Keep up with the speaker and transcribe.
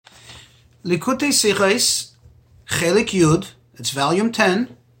Likutei Sichos, Chelik Yud, it's volume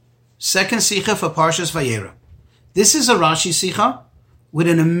 10, second Sicha for Parshas Vayera. This is a Rashi Sicha with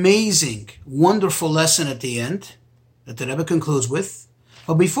an amazing, wonderful lesson at the end that the Rebbe concludes with.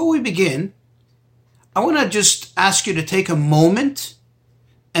 But before we begin, I want to just ask you to take a moment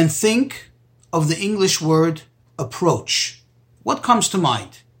and think of the English word approach. What comes to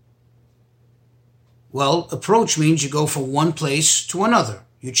mind? Well, approach means you go from one place to another.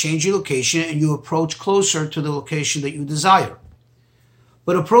 You change your location and you approach closer to the location that you desire.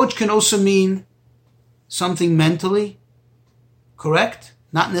 But approach can also mean something mentally, correct?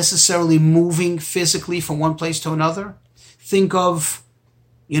 Not necessarily moving physically from one place to another. Think of,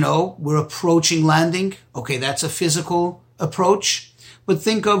 we're approaching landing. Okay, that's a physical approach. But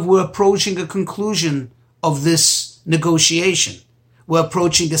think of we're approaching a conclusion of this negotiation. We're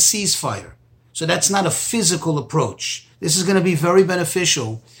approaching a ceasefire. So that's not a physical approach. This is going to be very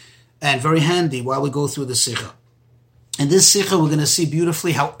beneficial and very handy while we go through the Sikha. In this Sikha, we're going to see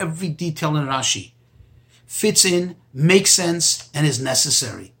beautifully how every detail in Rashi fits in, makes sense, and is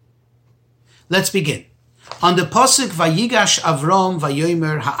necessary. Let's begin. On the Pasuk, Vayigash Avram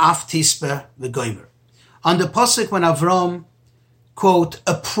Vayomer Ha'af Tispe V'goymer. On the Pasuk when Avram, quote,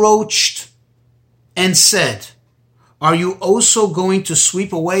 approached and said, are you also going to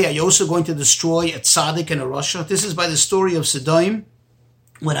sweep away? Are you also going to destroy a tzaddik and a rasha? This is by the story of Sodom,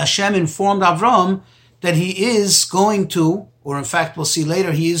 when Hashem informed Avram that he is going to, or in fact we'll see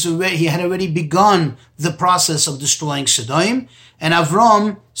later, he had already begun the process of destroying Sodom, and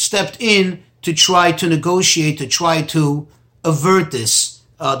Avram stepped in to try to negotiate, to try to avert this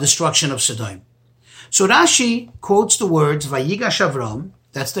destruction of Sodom. So Rashi quotes the words Vayigash Avram,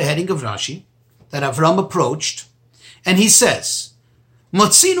 that's the heading of Rashi, that Avram approached, and he says,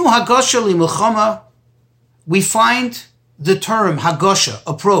 Motzinu Hagosha Limilchama, we find the term Hagosha,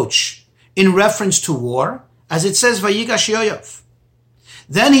 approach, in reference to war, as it says Vayigash Yoav.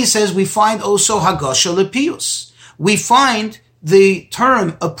 Then he says we find also Hagosha Lepius. We find the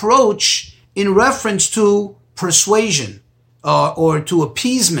term approach in reference to persuasion or to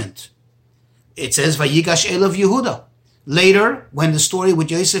appeasement. It says Vayigash Elav Yehuda. Later, when the story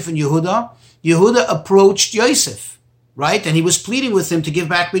with Yosef and Yehuda approached Yosef, right? And he was pleading with him to give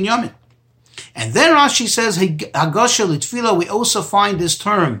back Binyamin. And then Rashi says, Hagosha Litfila, we also find this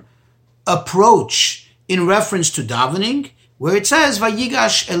term, approach, in reference to davening, where it says,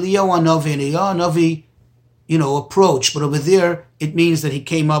 Vayigash Eliyahu Hanavi, and Eliyahu Hanavi, approach, but over there, it means that he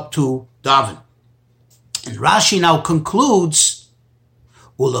came up to daven. And Rashi now concludes,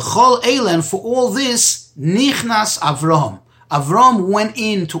 Ulechol Eilen, for all this, Nichnas Avraham. Avram went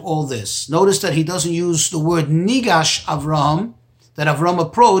into all this. Notice that he doesn't use the word Nigash Avraham, that Avram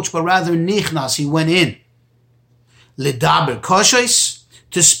approached, but rather Nichnas, he went in. Ledaber Koshes,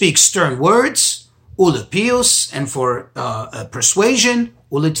 to speak stern words, Ulepius, and for persuasion,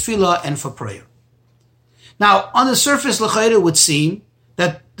 Uletfila, and for prayer. Now, on the surface, L'chayre would seem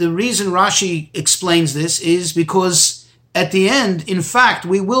that the reason Rashi explains this is because at the end, in fact,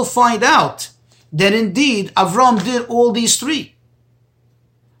 we will find out that indeed Avram did all these three.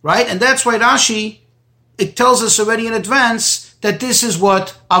 Right? And that's why Rashi, it tells us already in advance that this is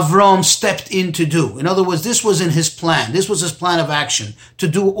what Avram stepped in to do. In other words, this was in his plan. This was his plan of action, to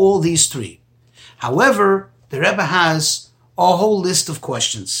do all these three. However, the Rebbe has a whole list of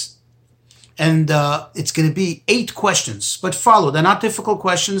questions. And it's going to be 8 questions, but follow. They're not difficult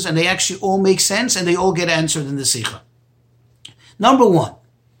questions, and they actually all make sense, and they all get answered in the Sikha. Number 1.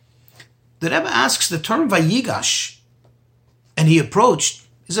 The Rebbe asks, the term Vayigash, and he approached,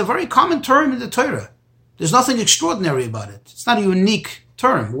 is a very common term in the Torah. There's nothing extraordinary about it. It's not a unique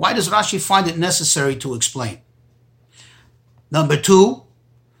term. Why does Rashi find it necessary to explain? Number 2,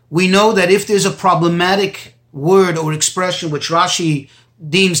 we know that if there's a problematic word or expression which Rashi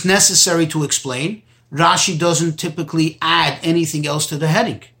deems necessary to explain, Rashi doesn't typically add anything else to the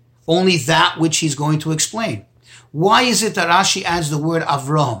heading, only that which he's going to explain. Why is it that Rashi adds the word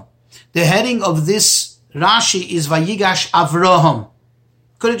Avraham? The heading of this Rashi is Vayigash Avraham.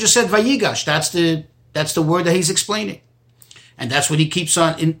 Could have just said Vayigash. That's the word that he's explaining, and that's what he keeps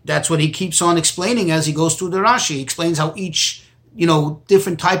on explaining as he goes through the Rashi. He explains how each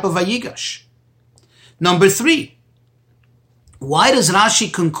different type of Vayigash. Number 3, why does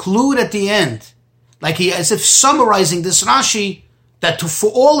Rashi conclude at the end, as if summarizing this Rashi, that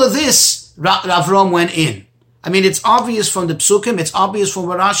for all of this Avram went in? I mean, it's obvious from the psukim, it's obvious from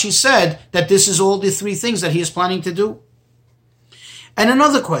what Rashi said, that this is all the 3 things that he is planning to do. And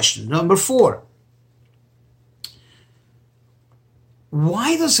another question, number 4.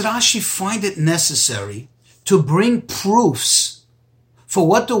 Why does Rashi find it necessary to bring proofs for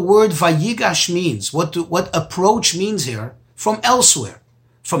what the word vayigash means, what approach means here, from elsewhere,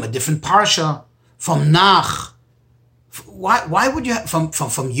 from a different parsha, from Nach. Why would you have, from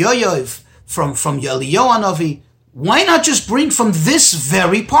Yoav, from Eliyahu Hanavi? Why not just bring from this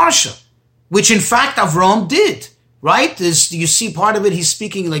very parsha, which in fact Avram did, right? You see part of it, he's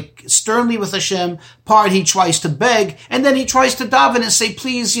speaking like sternly with Hashem, part he tries to beg, and then he tries to daven and say,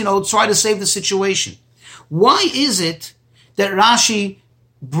 please, try to save the situation. Why is it that Rashi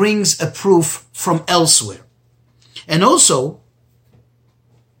brings a proof from elsewhere? And also,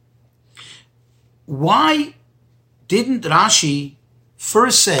 why didn't Rashi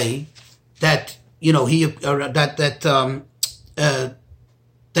first say that he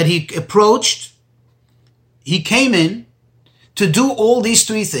approached, he came in to do all these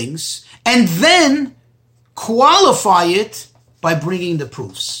three things, and then qualify it by bringing the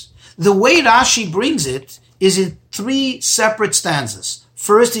proofs? The way Rashi brings it is in three separate stanzas.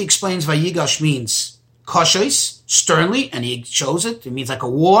 First, he explains Vayigash means kashos, sternly, and he shows it. It means like a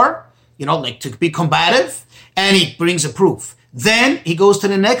war, like to be combative, and he brings a proof. Then he goes to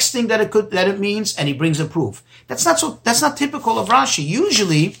the next thing that it means, and he brings a proof. That's not typical of Rashi.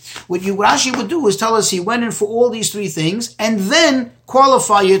 Usually, what Rashi would do is tell us he went in for all these three things, and then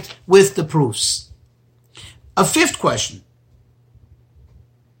qualify it with the proofs. A fifth question,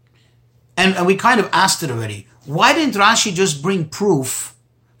 and we kind of asked it already. Why didn't Rashi just bring proof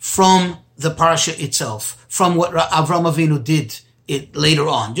from the parsha itself, from what Avram Avinu did it later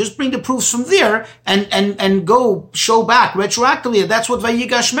on? Just bring the proofs from there and go show back retroactively. That's what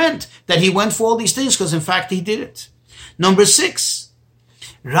Vayigash meant, that he went for all these things, because in fact he did it. Number 6,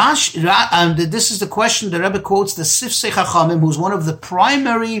 this is the question the Rebbe quotes the Sifsei Chachamim, who's one of the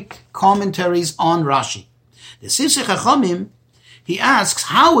primary commentaries on Rashi. The Sifsei Chachamim, he asks,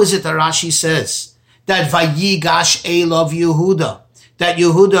 how is it that Rashi says that Vayigash Elav Yehuda, that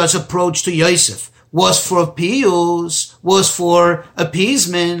Yehuda's approach to Yosef was for piyus, was for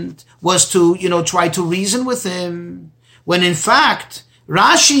appeasement, was to, try to reason with him, when in fact,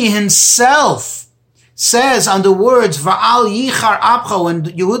 Rashi himself says on the words, Va'al yichar apcha, when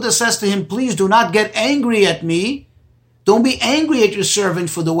Yehuda says to him, please do not get angry at me, don't be angry at your servant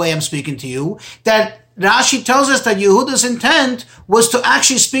for the way I'm speaking to you, that Rashi tells us that Yehuda's intent was to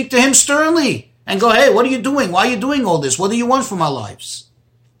actually speak to him sternly and go, hey, what are you doing? Why are you doing all this? What do you want from our lives?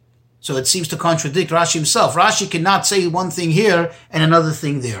 So it seems to contradict Rashi himself. Rashi cannot say one thing here and another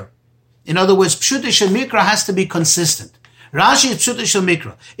thing there. In other words, Pshut Shel Mikra has to be consistent. Rashi is Pshut Shel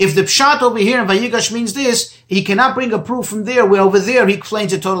Mikra. If the Pshat over here in Vayigash means this, he cannot bring a proof from there, where over there he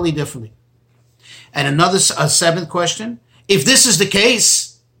explains it totally differently. And a seventh question, if this is the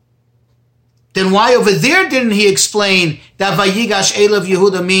case, then why over there didn't he explain that Vayigash Elav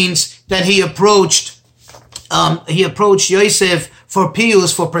Yehuda means that he approached Yosef for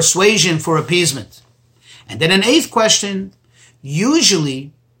piyus, for persuasion, for appeasement? And then an eighth question,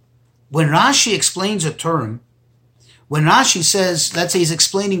 usually when Rashi explains a term, when Rashi says, let's say he's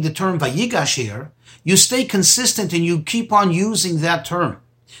explaining the term Vayigash here, you stay consistent and you keep on using that term.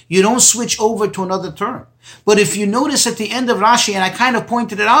 You don't switch over to another term. But if you notice at the end of Rashi, and I kind of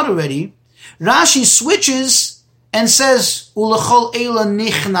pointed it out already, Rashi switches and says, Ulechol Eila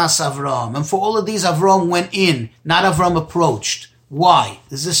nichnas Avram. And for all of these, Avram went in, not Avram approached. Why?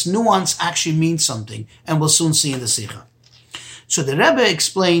 Does this nuance actually mean something? And we'll soon see in the Sikha. So the Rebbe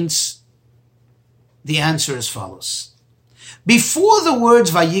explains the answer as follows. Before the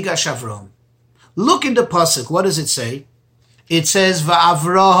words Vayigash Avram, look in the pasuk. What does it say? It says,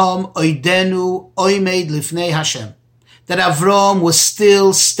 Va'avraham oidenu oimed lifnei Hashem. That Avram was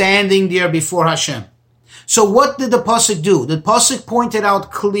still standing there before Hashem. So what did the pasuk do? The pasuk pointed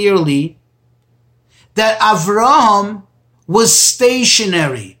out clearly that Avraham was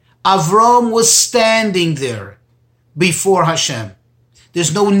stationary. Avram was standing there before Hashem.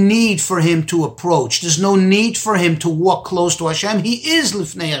 There's no need for him to approach. There's no need for him to walk close to Hashem. He is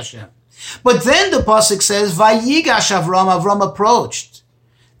Lifnei Hashem. But then the pasuk says, Vayigash Avram, Avram approached.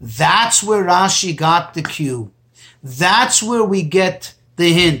 That's where Rashi got the cue. That's where we get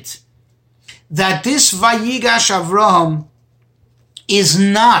the hint. That this Vayigash Avram is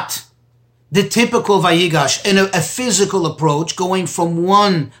not the typical Vayigash, in a physical approach, going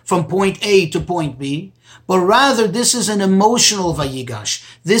from point A to point B, but rather this is an emotional Vayigash.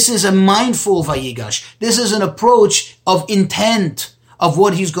 This is a mindful Vayigash. This is an approach of intent of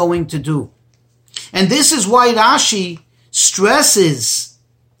what he's going to do. And this is why Rashi stresses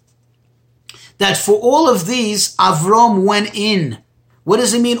that for all of these, Avram went in. What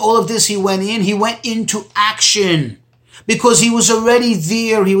does it mean, all of this he went in? He went into action. Because he was already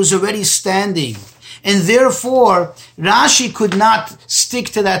there, he was already standing. And therefore, Rashi could not stick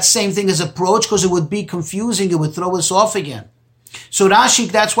to that same thing as approach because it would be confusing. It would throw us off again. So Rashi,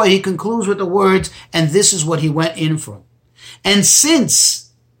 that's why he concludes with the words, and this is what he went in for. And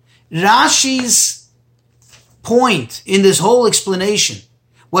since Rashi's point in this whole explanation,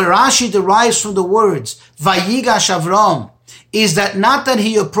 what Rashi derives from the words, Vayigash Avram, is that not that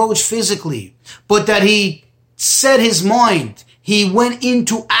he approached physically, but that he set his mind, he went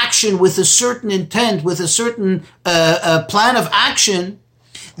into action with a certain intent, with a certain plan of action.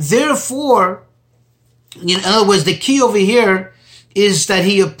 Therefore, in other words, the key over here is that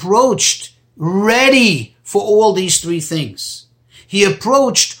he approached ready for all these three things. He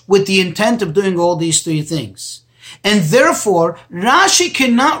approached with the intent of doing all these three things. And therefore, Rashi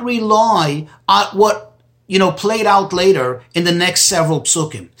cannot rely on what played out later in the next several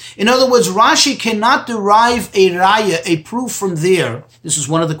psukim. In other words, Rashi cannot derive a raya, a proof from there. This is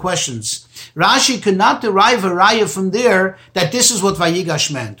one of the questions. Rashi cannot derive a raya from there that this is what Vayigash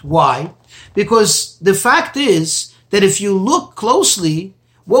meant. Why? Because the fact is that if you look closely,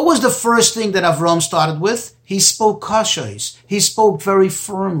 what was the first thing that Avram started with? He spoke kashais. He spoke very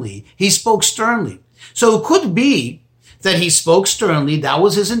firmly. He spoke sternly. So it could be that he spoke sternly, that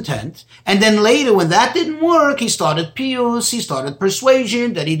was his intent, and then later when that didn't work, he started piyus, he started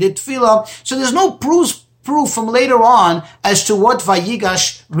persuasion, that he did tefillah. So there's no proof from later on as to what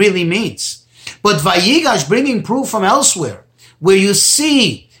Vayigash really means. But Vayigash, bringing proof from elsewhere, where you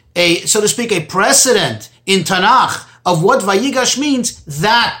see so to speak, a precedent in Tanakh of what Vayigash means,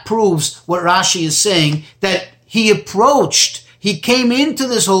 that proves what Rashi is saying, that he came into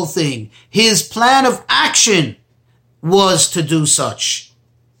this whole thing, his plan of action was to do such.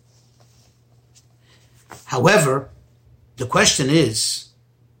 However, the question is,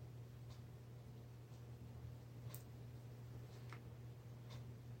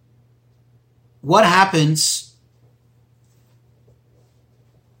 what happens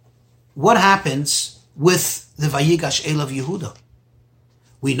with the Vayigash Elav Yehuda?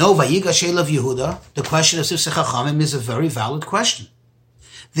 We know Vayigash Elav Yehuda, the question of Sifsei Chachamim is a very valid question.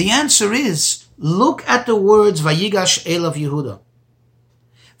 The answer is, look at the words Vayigash Elav Yehuda.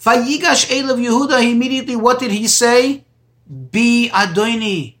 Vayigash Elav Yehuda, immediately what did he say? Be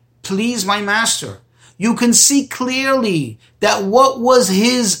Adoni, please my master. You can see clearly that what was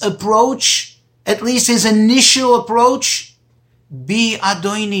his approach, at least his initial approach? Be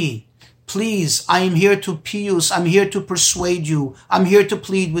Adoni, please, I am here to piyus, I'm here to persuade you, I'm here to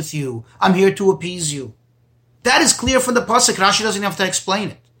plead with you, I'm here to appease you. That is clear from the pasuk. Rashi doesn't have to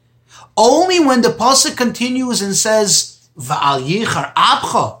explain it. Only when the pasuk continues and says, Va'al yichar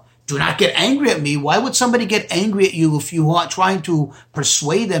abcha, do not get angry at me. Why would somebody get angry at you if you are trying to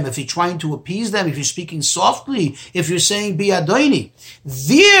persuade them, if you're trying to appease them, if you're speaking softly, if you're saying bi adoini?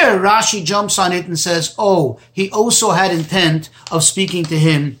 There, Rashi jumps on it and says, oh, he also had intent of speaking to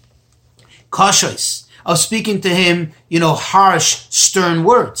him kashos, of speaking to him, harsh, stern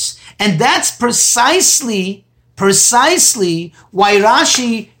words. And that's precisely why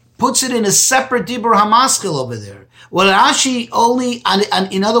Rashi puts it in a separate Dibur HaMaskil over there. Well, Rashi only,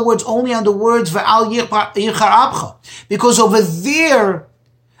 in other words, only on the words V'al Yichar Abcha. Because over there,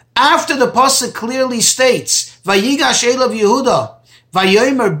 after the pasuk clearly states, Vayigash Elav Yehuda,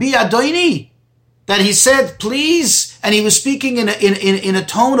 Vayomer Bi Adoini, that he said, please, and he was speaking in a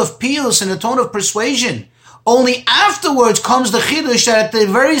tone of piyus, in a tone of persuasion. Only afterwards comes the chidush that at the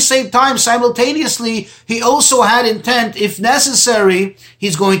very same time, simultaneously, he also had intent, if necessary,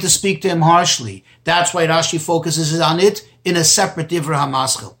 he's going to speak to him harshly. That's why Rashi focuses on it in a separate Divrei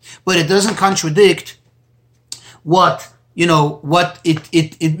HaMaskil. But it doesn't contradict what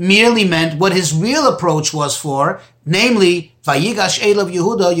it merely meant, what his real approach was for, namely, Vayigash Elav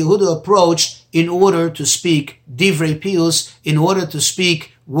Yehuda, Yehuda approached in order to speak Divrei Piyus, in order to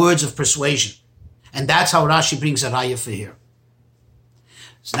speak words of persuasion. And that's how Rashi brings a raya for here.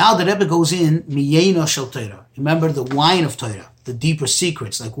 So now the Rebbe goes in, Miyena Shel Torah. Remember the wine of Torah, the deeper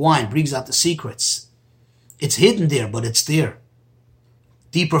secrets, like wine, brings out the secrets. It's hidden there, but it's there.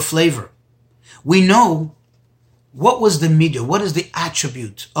 Deeper flavor. We know what was the midah, what is the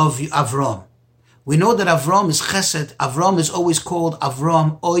attribute of Avram. We know that Avram is chesed. Avram is always called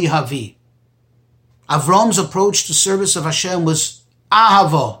Avram Oihavi. Avram's approach to service of Hashem was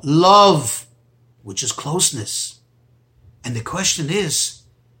ahava, love, which is closeness. And the question is,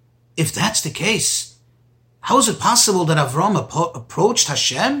 if that's the case, how is it possible that Avram approached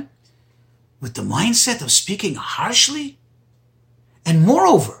Hashem with the mindset of speaking harshly? And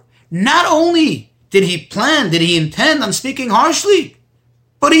moreover, not only did he intend on speaking harshly,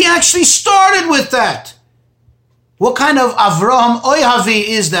 but he actually started with that. What kind of Avram Oihavi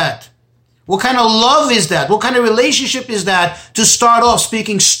is that? What kind of love is that? What kind of relationship is that to start off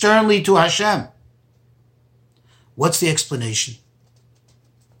speaking sternly to Hashem? What's the explanation?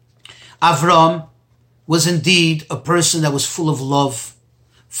 Avram was indeed a person that was full of love,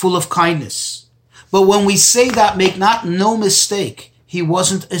 full of kindness. But when we say that, make no mistake, he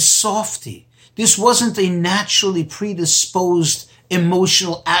wasn't a softy. This wasn't a naturally predisposed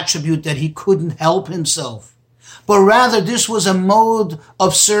emotional attribute that he couldn't help himself. But rather, this was a mode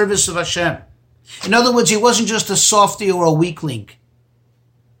of service of Hashem. In other words, he wasn't just a softy or a weakling.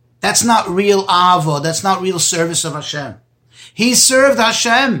 That's not real ahava. That's not real service of Hashem. He served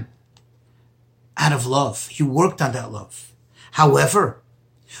Hashem out of love. He worked on that love. However,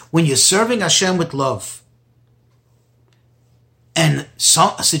 when you're serving Hashem with love, and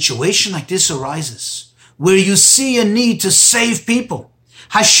a situation like this arises, where you see a need to save people,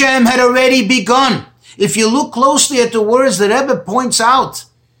 Hashem had already begun. If you look closely at the words, the Rebbe points out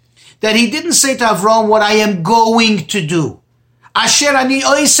that he didn't say to Avram, what I am going to do. Asher ani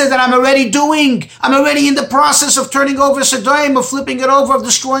oiseh, that I'm already doing. I'm already in the process of turning over Sodom, of flipping it over, of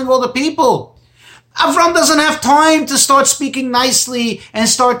destroying all the people. Avram doesn't have time to start speaking nicely and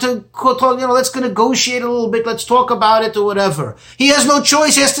start to talk, let's negotiate a little bit, let's talk about it or whatever. He has no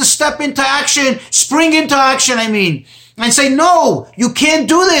choice. He has to step into action, spring into action, and say, no, you can't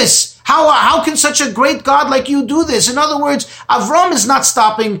do this. How can such a great God like you do this? In other words, Avram is not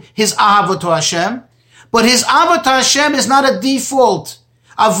stopping his ahava to Hashem, but his ahava to Hashem is not a default.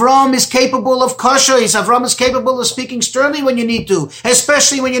 Avram is capable of kashrus. Avram is capable of speaking sternly when you need to,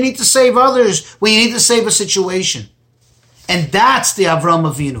 especially when you need to save others, when you need to save a situation. And that's the Avram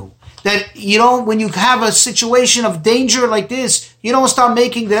Avinu. That, when you have a situation of danger like this, you don't start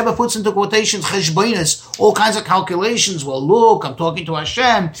making, the Rebbe puts into quotations, cheshbonos, all kinds of calculations. Well, look, I'm talking to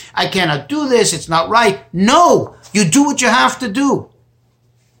Hashem. I cannot do this. It's not right. No, you do what you have to do.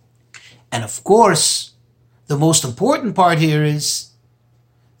 And of course, the most important part here is,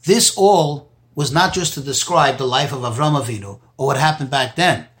 this all was not just to describe the life of Avram Avinu or what happened back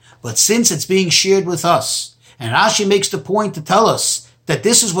then, but since it's being shared with us, and Rashi makes the point to tell us that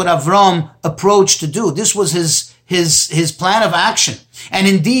this is what Avram approached to do. This was his plan of action. And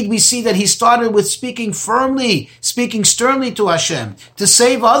indeed, we see that he started with speaking firmly, speaking sternly to Hashem, to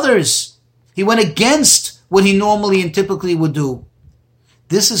save others. He went against what he normally and typically would do.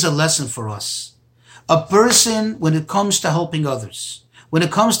 This is a lesson for us. A person, when it comes to helping others, when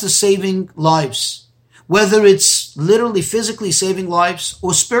it comes to saving lives, whether it's literally physically saving lives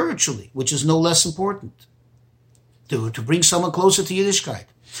or spiritually, which is no less important, to bring someone closer to Yiddishkeit,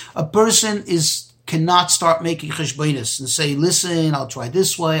 a person cannot start making cheshbonos and say, listen, I'll try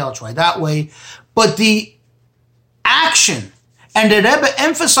this way, I'll try that way. But the action, and the Rebbe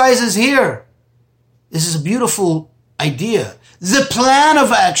emphasizes here, this is a beautiful idea, the plan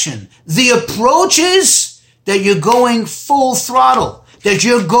of action, the approach is that you're going full throttle, that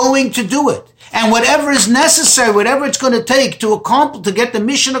you're going to do it. And whatever is necessary, whatever it's going to take to get the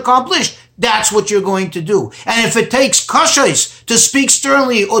mission accomplished, that's what you're going to do. And if it takes kashrus to speak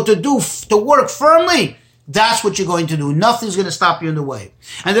sternly or to work firmly, that's what you're going to do. Nothing's going to stop you in the way.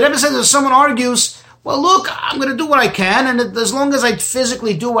 And the Rebbe says, if someone argues, well, look, I'm going to do what I can, and as long as I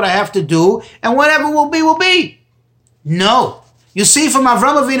physically do what I have to do, and whatever will be, will be. No. You see, from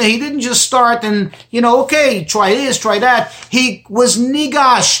Avram Avinu, he didn't just start and, okay, try this, try that. He was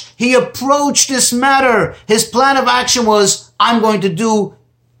nigash. He approached this matter. His plan of action was, I'm going to do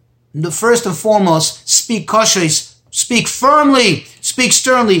the first and foremost, speak kashrus, speak firmly, speak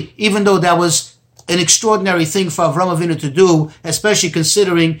sternly, even though that was an extraordinary thing for Avram Avinu to do, especially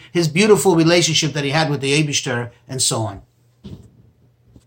considering his beautiful relationship that he had with the Eibishter and so on.